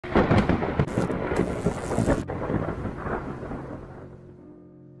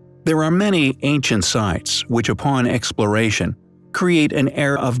There are many ancient sites which, upon exploration, create an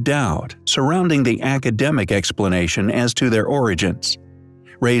air of doubt surrounding the academic explanation as to their origins,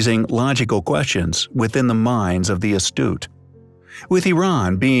 raising logical questions within the minds of the astute. With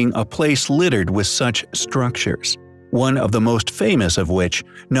Iran being a place littered with such structures, one of the most famous of which,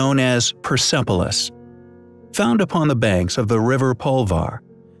 known as Persepolis. Found upon the banks of the river Polvar,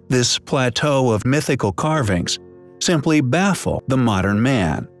 this plateau of mythical carvings simply baffle the modern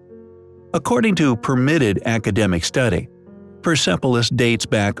man. According to permitted academic study, Persepolis dates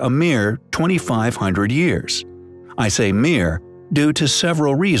back a mere 2,500 years. I say mere due to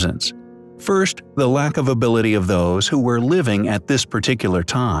several reasons. First, the lack of ability of those who were living at this particular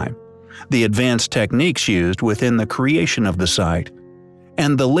time, the advanced techniques used within the creation of the site,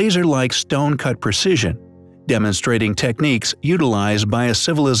 and the laser-like stone-cut precision, demonstrating techniques utilized by a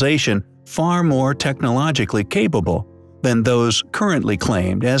civilization far more technologically capable than those currently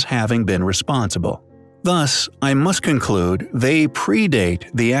claimed as having been responsible. Thus, I must conclude they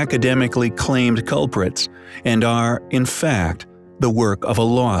predate the academically claimed culprits and are, in fact, the work of a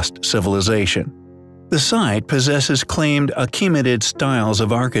lost civilization. The site possesses claimed Achaemenid styles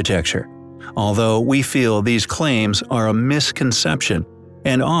of architecture, although we feel these claims are a misconception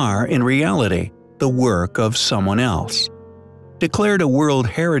and are, in reality, the work of someone else. Declared a World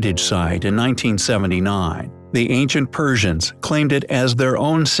Heritage Site in 1979, the ancient Persians claimed it as their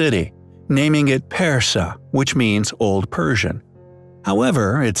own city, naming it Persa, which means Old Persian.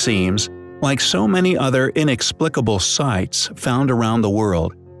 However, it seems, like so many other inexplicable sites found around the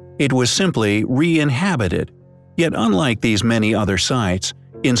world, it was simply re-inhabited. Yet unlike these many other sites,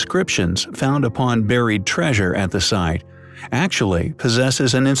 inscriptions found upon buried treasure at the site actually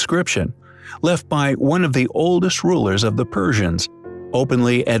possesses an inscription left by one of the oldest rulers of the Persians,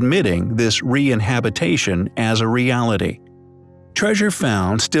 openly admitting this re-inhabitation as a reality. Treasure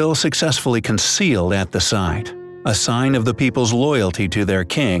found still successfully concealed at the site, a sign of the people's loyalty to their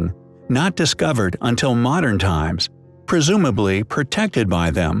king, not discovered until modern times, presumably protected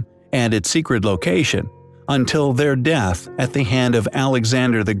by them and its secret location until their death at the hand of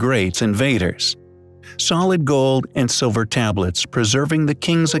Alexander the Great's invaders. Solid gold and silver tablets preserving the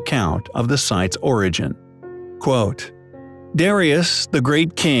king's account of the site's origin. Quote, Darius, the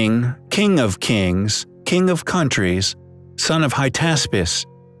great king, king of kings, king of countries, son of Hytaspes,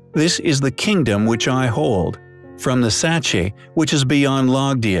 this is the kingdom which I hold, from the Sachi, which is beyond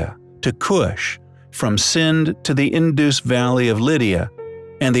Logdia, to Kush, from Sind to the Indus valley of Lydia,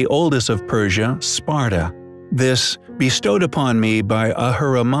 and the oldest of Persia, Sparta. This bestowed upon me by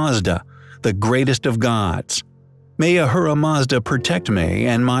Ahura Mazda, the greatest of gods. May Ahura Mazda protect me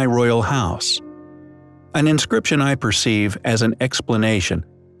and my royal house. An inscription I perceive as an explanation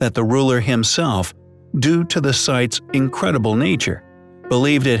that the ruler himself, due to the site's incredible nature,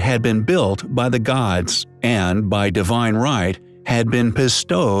 believed it had been built by the gods and, by divine right, had been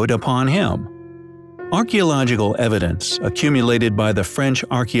bestowed upon him. Archaeological evidence accumulated by the French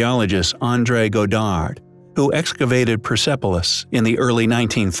archaeologist André Godard, who excavated Persepolis in the early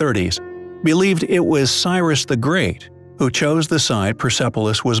 1930s, believed it was Cyrus the Great who chose the site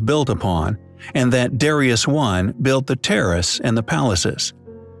Persepolis was built upon, and that Darius I built the terrace and the palaces.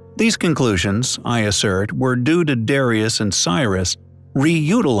 These conclusions, I assert, were due to Darius and Cyrus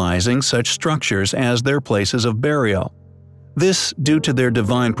reutilizing such structures as their places of burial. This due to their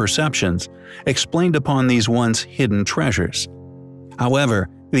divine perceptions, explained upon these once hidden treasures. However,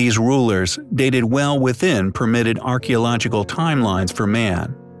 these rulers, dated well within permitted archaeological timelines for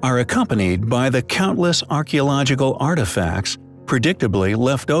man, are accompanied by the countless archaeological artifacts predictably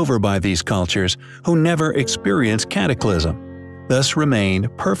left over by these cultures who never experienced cataclysm, thus remained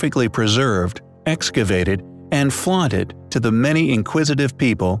perfectly preserved, excavated, and flaunted to the many inquisitive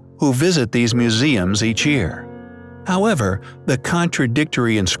people who visit these museums each year. However, the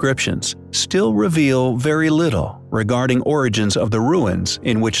contradictory inscriptions still reveal very little regarding origins of the ruins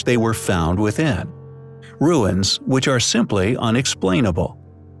in which they were found within. Ruins which are simply unexplainable.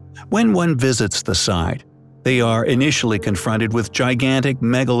 When one visits the site, they are initially confronted with gigantic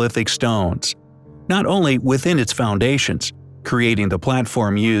megalithic stones, not only within its foundations, creating the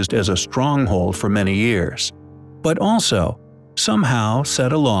platform used as a stronghold for many years, but also, somehow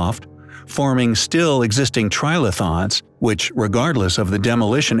set aloft, forming still existing trilithons which, regardless of the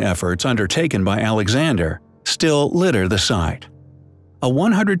demolition efforts undertaken by Alexander, still litter the site. A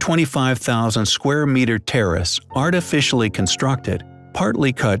 125,000 square meter terrace artificially constructed,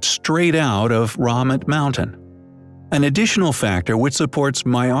 partly cut straight out of Ramat Mountain. An additional factor which supports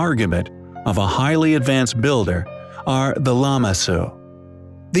my argument of a highly advanced builder are the Lamassu.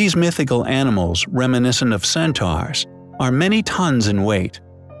 These mythical animals, reminiscent of centaurs, are many tons in weight,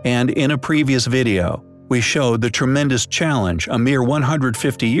 And in a previous video, we showed the tremendous challenge a mere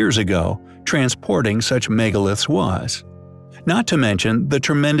 150 years ago transporting such megaliths was. Not to mention the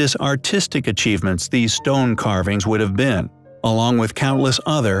tremendous artistic achievements these stone carvings would have been, along with countless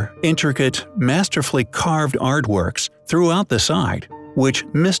other intricate, masterfully carved artworks throughout the site, which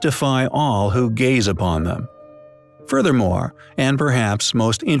mystify all who gaze upon them. Furthermore, and perhaps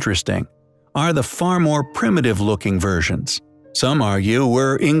most interesting, are the far more primitive-looking versions. Some argue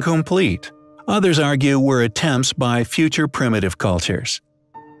were incomplete. Others argue were attempts by future primitive cultures.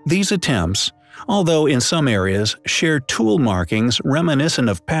 These attempts, although in some areas share tool markings reminiscent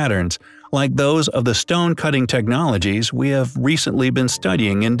of patterns like those of the stone-cutting technologies we have recently been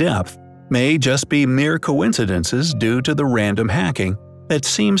studying in depth, may just be mere coincidences due to the random hacking that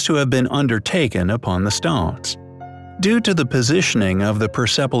seems to have been undertaken upon the stones. Due to the positioning of the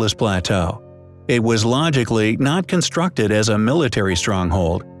Persepolis Plateau, it was logically not constructed as a military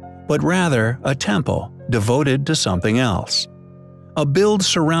stronghold, but rather a temple devoted to something else. A build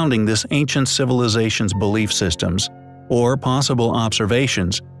surrounding this ancient civilization's belief systems, or possible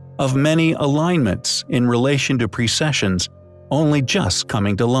observations, of many alignments in relation to precessions only just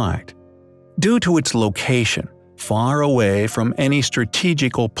coming to light. Due to its location, far away from any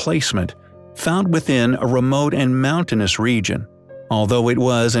strategical placement, found within a remote and mountainous region, although it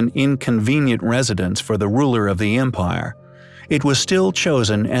was an inconvenient residence for the ruler of the empire, it was still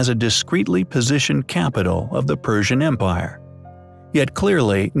chosen as a discreetly positioned capital of the Persian Empire. Yet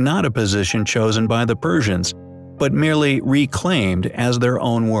clearly not a position chosen by the Persians, but merely reclaimed as their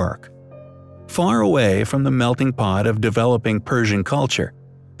own work. Far away from the melting pot of developing Persian culture,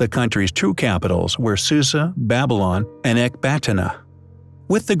 the country's true capitals were Susa, Babylon, and Ecbatana.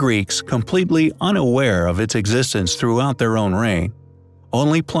 With the Greeks completely unaware of its existence throughout their own reign,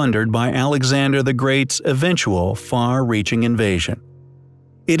 only plundered by Alexander the Great's eventual far-reaching invasion.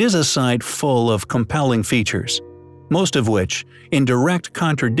 It is a site full of compelling features, most of which in direct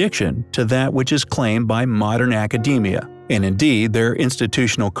contradiction to that which is claimed by modern academia, and indeed their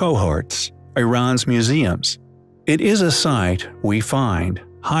institutional cohorts, Iran's museums. It is a site we find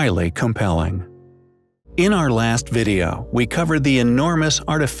highly compelling. In our last video, we covered the enormous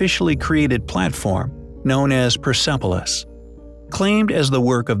artificially created platform known as Persepolis. Claimed as the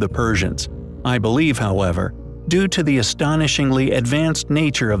work of the Persians, I believe, however, due to the astonishingly advanced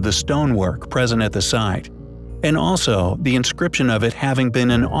nature of the stonework present at the site, and also the inscription of it having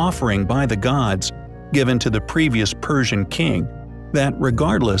been an offering by the gods given to the previous Persian king, that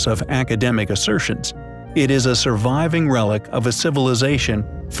regardless of academic assertions, it is a surviving relic of a civilization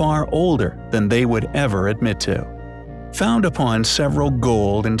far older than they would ever admit to. Found upon several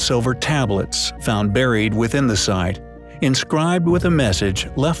gold and silver tablets found buried within the site, inscribed with a message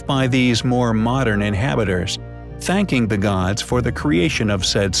left by these more modern inhabitants, thanking the gods for the creation of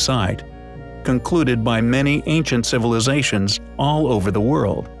said site, concluded by many ancient civilizations all over the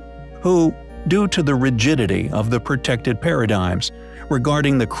world, who, due to the rigidity of the protected paradigms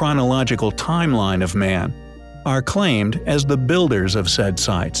regarding the chronological timeline of man, are claimed as the builders of said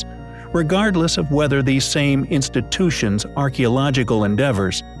sites, regardless of whether these same institutions' archaeological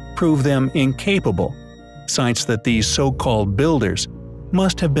endeavors prove them incapable. Sites that these so-called builders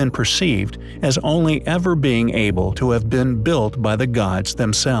must have been perceived as only ever being able to have been built by the gods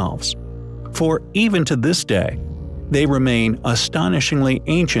themselves. For even to this day, they remain astonishingly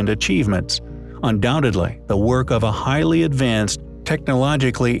ancient achievements, undoubtedly the work of a highly advanced,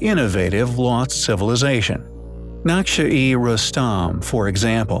 technologically innovative lost civilization. Naqsh-e-Rustam, for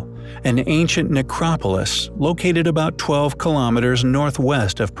example, an ancient necropolis located about 12 kilometers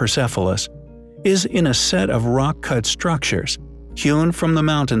northwest of Persepolis, is in a set of rock-cut structures, hewn from the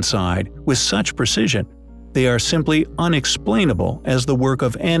mountainside with such precision, they are simply unexplainable as the work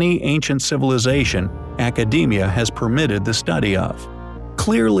of any ancient civilization academia has permitted the study of.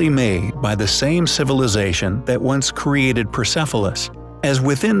 Clearly made by the same civilization that once created Persepolis, as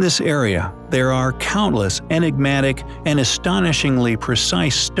within this area there are countless enigmatic and astonishingly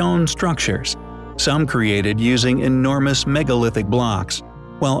precise stone structures, some created using enormous megalithic blocks,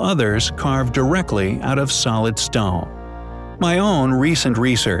 while others carved directly out of solid stone. My own recent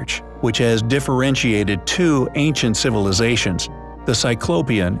research, which has differentiated two ancient civilizations, the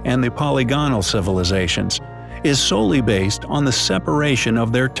Cyclopean and the polygonal civilizations, is solely based on the separation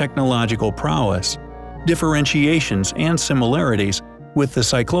of their technological prowess, differentiations and similarities with the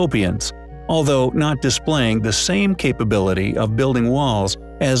Cyclopeans, although not displaying the same capability of building walls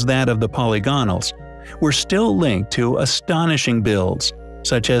as that of the polygonals, were still linked to astonishing builds,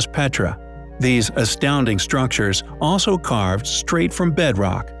 such as Petra. These astounding structures also carved straight from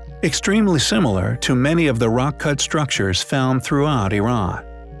bedrock, extremely similar to many of the rock-cut structures found throughout Iran.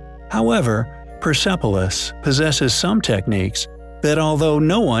 However, Persepolis possesses some techniques that, although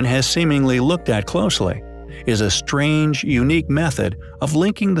no one has seemingly looked at closely, is a strange, unique method of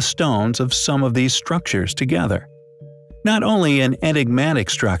linking the stones of some of these structures together. Not only an enigmatic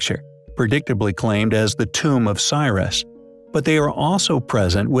structure, predictably claimed as the Tomb of Cyrus, but they are also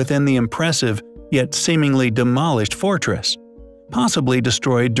present within the impressive yet seemingly demolished fortress, possibly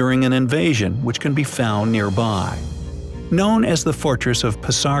destroyed during an invasion which can be found nearby. Known as the Fortress of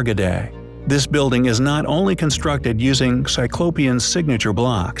Pasargadae, this building is not only constructed using Cyclopean signature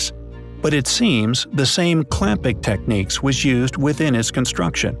blocks, but it seems the same clamping techniques was used within its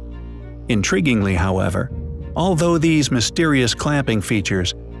construction. Intriguingly, however, although these mysterious clamping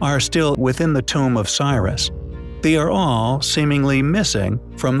features are still within the Tomb of Cyrus, they are all seemingly missing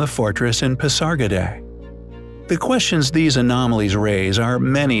from the fortress in Pasargadae. The questions these anomalies raise are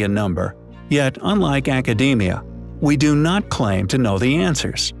many in number, yet unlike academia, we do not claim to know the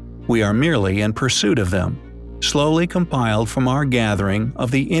answers. We are merely in pursuit of them, slowly compiled from our gathering of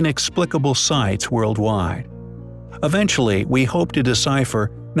the inexplicable sites worldwide. Eventually, we hope to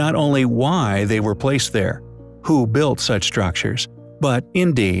decipher not only why they were placed there, who built such structures, but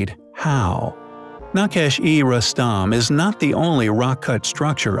indeed, how. Naqsh-e-Rustam is not the only rock-cut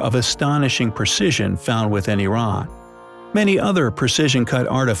structure of astonishing precision found within Iran. Many other precision-cut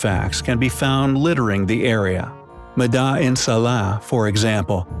artifacts can be found littering the area. Mada-in Salah, for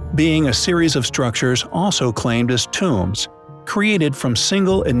example, being a series of structures also claimed as tombs, created from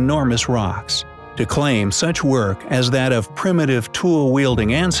single enormous rocks. To claim such work as that of primitive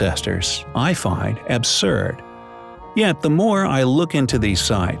tool-wielding ancestors, I find absurd. Yet the more I look into these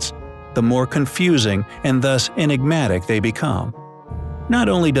sites, the more confusing and thus enigmatic they become. Not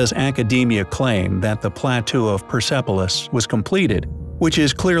only does academia claim that the plateau of Persepolis was completed, which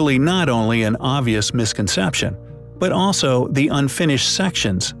is clearly not only an obvious misconception, but also the unfinished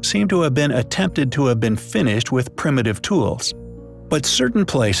sections seem to have been attempted to have been finished with primitive tools. But certain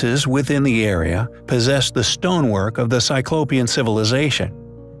places within the area possess the stonework of the Cyclopean civilization,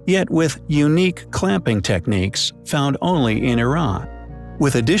 yet with unique clamping techniques found only in Iran.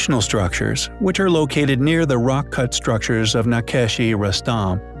 With additional structures, which are located near the rock-cut structures of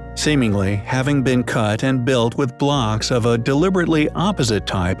Naqsh-e-Rustam, seemingly having been cut and built with blocks of a deliberately opposite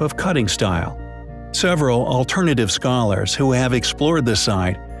type of cutting style. Several alternative scholars who have explored the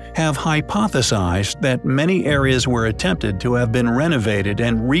site have hypothesized that many areas were attempted to have been renovated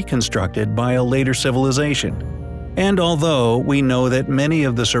and reconstructed by a later civilization. And although we know that many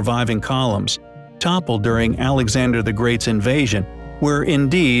of the surviving columns, toppled during Alexander the Great's invasion, were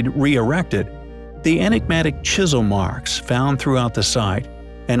indeed re-erected, the enigmatic chisel marks found throughout the site,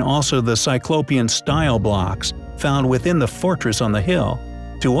 and also the Cyclopean style blocks found within the fortress on the hill,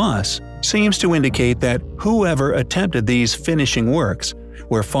 to us seems to indicate that whoever attempted these finishing works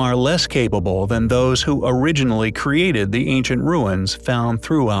were far less capable than those who originally created the ancient ruins found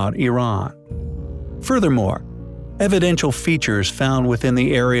throughout Iran. Furthermore, evidential features found within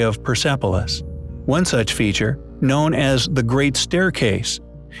the area of Persepolis. One such feature, known as the Great Staircase,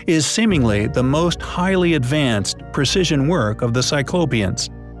 is seemingly the most highly advanced precision work of the Cyclopeans.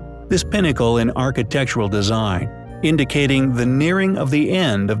 This pinnacle in architectural design, indicating the nearing of the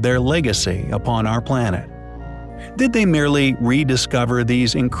end of their legacy upon our planet. Did they merely rediscover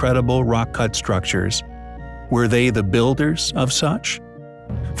these incredible rock-cut structures? Were they the builders of such?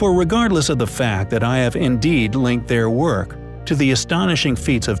 For regardless of the fact that I have indeed linked their work to the astonishing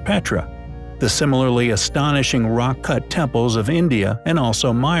feats of Petra, the similarly astonishing rock-cut temples of India and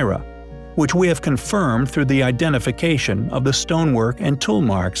also Myra, which we have confirmed through the identification of the stonework and tool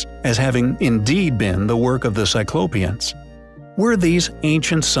marks as having indeed been the work of the Cyclopeans. Were these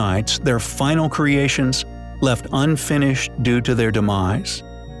ancient sites their final creations, left unfinished due to their demise?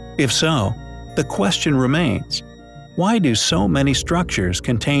 If so, the question remains, why do so many structures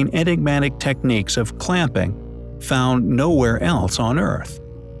contain enigmatic techniques of clamping found nowhere else on Earth?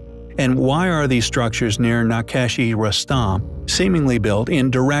 And why are these structures near Naqsh-e-Rustam seemingly built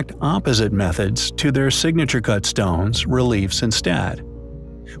in direct opposite methods to their signature-cut stones reliefs instead?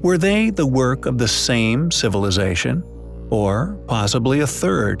 Were they the work of the same civilization? Or possibly a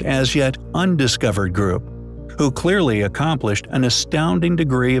third, as yet undiscovered group, who clearly accomplished an astounding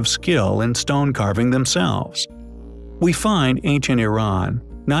degree of skill in stone carving themselves? We find ancient Iran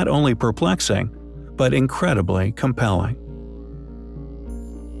not only perplexing, but incredibly compelling.